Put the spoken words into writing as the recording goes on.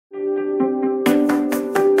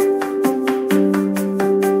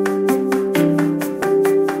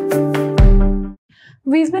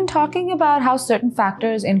we've been talking about how certain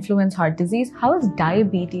factors influence heart disease. How is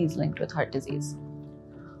diabetes linked with heart disease?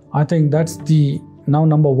 I think that's the now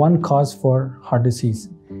number one cause for heart disease.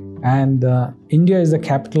 And India is the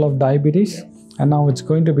capital of diabetes, and now it's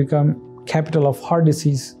going to become capital of heart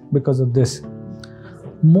disease because of this.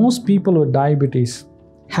 Most people with diabetes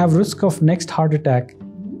have risk of next heart attack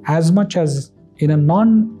as much as in a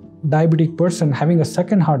non-diabetic person having a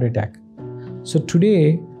second heart attack. So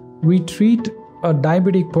today, we treat a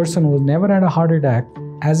diabetic person who's never had a heart attack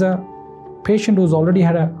as a patient who's already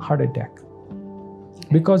had a heart attack.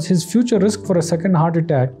 Because his future risk for a second heart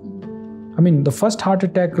attack, the first heart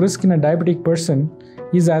attack risk in a diabetic person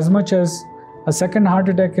is as much as a second heart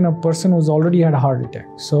attack in a person who's already had a heart attack.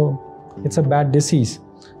 So it's a bad disease.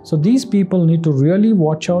 So these people need to really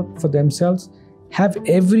watch out for themselves, have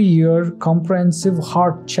every year comprehensive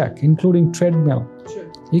heart check, including treadmill,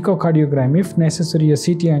 echocardiogram, if necessary a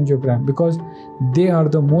CT angiogram, because they are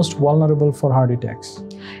the most vulnerable for heart attacks.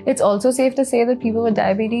 It's also safe to say that people with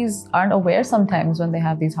diabetes aren't aware sometimes when they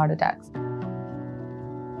have these heart attacks.